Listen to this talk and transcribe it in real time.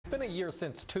been a year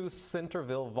since two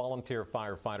Centerville volunteer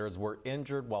firefighters were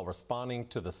injured while responding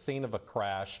to the scene of a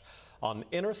crash on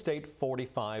Interstate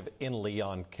 45 in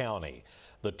Leon County.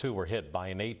 The two were hit by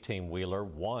an 18-wheeler.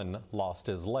 One lost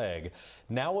his leg.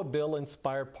 Now a bill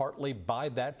inspired partly by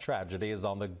that tragedy is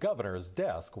on the governor's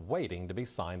desk waiting to be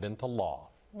signed into law.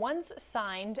 Once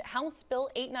signed, House Bill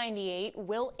 898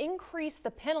 will increase the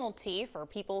penalty for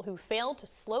people who fail to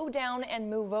slow down and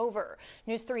move over.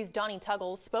 News 3's Donnie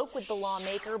Tuggle spoke with the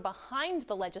lawmaker behind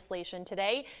the legislation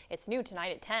today. It's new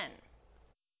tonight at 10.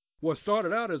 What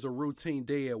started out as a routine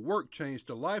day at work changed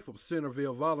the life of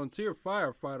Centerville volunteer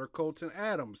firefighter Colton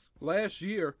Adams. Last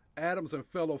year, Adams and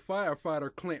fellow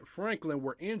firefighter Clint Franklin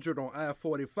were injured on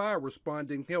I-45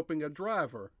 responding helping a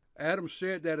driver. Adams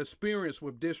shared that experience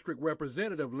with District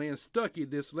Representative Lynn Stucky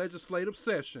this legislative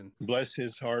session. Bless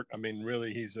his heart. I mean,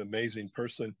 really, he's an amazing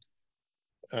person.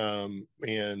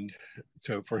 And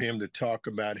so for him to talk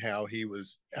about how he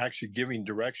was actually giving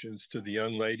directions to the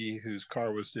young lady whose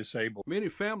car was disabled. Many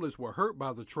families were hurt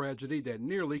by the tragedy that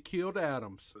nearly killed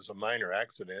Adams. It was a minor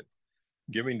accident,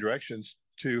 giving directions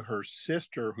to her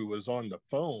sister who was on the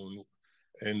phone,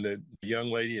 and the young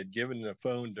lady had given the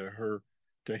phone to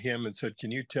him and said,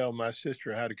 "Can you tell my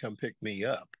sister how to come pick me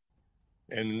up?"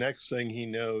 And the next thing he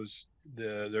knows,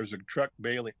 there's a truck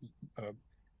bailing,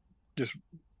 just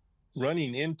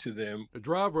running into them. The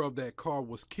driver of that car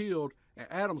was killed and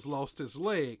Adams lost his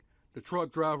leg. The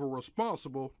truck driver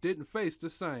responsible didn't face the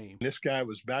same. This guy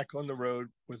was back on the road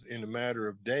within a matter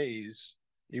of days,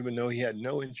 even though he had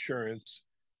no insurance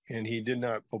and he did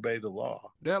not obey the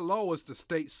law. That law is the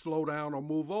state slow down or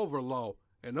move over law.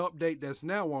 An update that's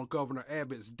now on Governor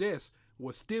Abbott's desk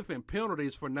will stiffen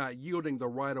penalties for not yielding the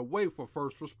right of way for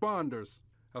first responders.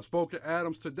 I spoke to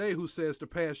Adams today, who says the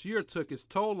past year took its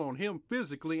toll on him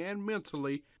physically and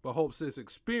mentally, but hopes his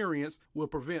experience will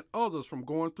prevent others from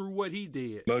going through what he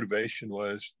did. Motivation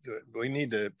was we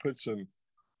need to put some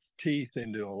teeth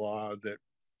into a law that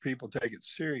people take it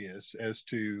serious as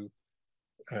to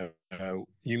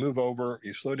you move over,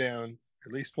 you slow down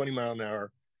at least 20 miles an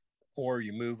hour, or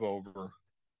you move over,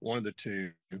 one of the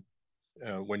two,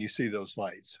 when you see those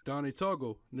lights. Donnie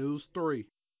Tuggle, News 3.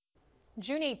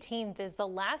 June 18th is the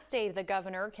last day the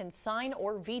governor can sign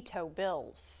or veto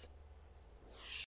bills.